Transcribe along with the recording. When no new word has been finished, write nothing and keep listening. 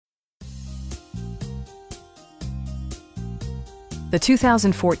the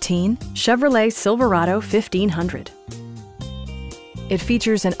 2014 Chevrolet Silverado 1500. It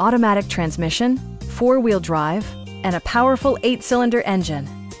features an automatic transmission, four-wheel drive, and a powerful 8-cylinder engine.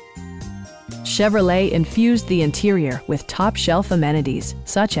 Chevrolet infused the interior with top-shelf amenities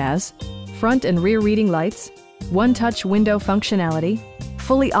such as front and rear reading lights, one-touch window functionality,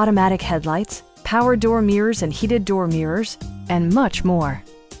 fully automatic headlights, power door mirrors and heated door mirrors, and much more.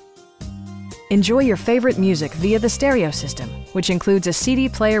 Enjoy your favorite music via the stereo system, which includes a CD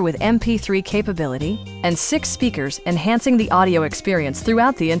player with MP3 capability and 6 speakers enhancing the audio experience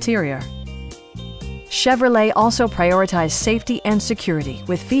throughout the interior. Chevrolet also prioritized safety and security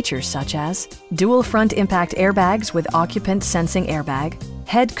with features such as dual front impact airbags with occupant sensing airbag,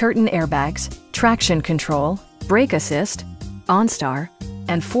 head curtain airbags, traction control, brake assist, OnStar,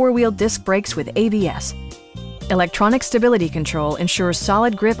 and 4-wheel disc brakes with ABS. Electronic stability control ensures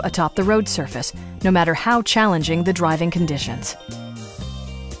solid grip atop the road surface, no matter how challenging the driving conditions.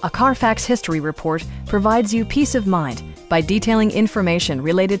 A Carfax history report provides you peace of mind by detailing information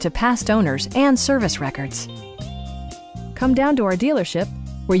related to past owners and service records. Come down to our dealership,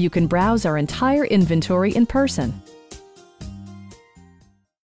 where you can browse our entire inventory in person.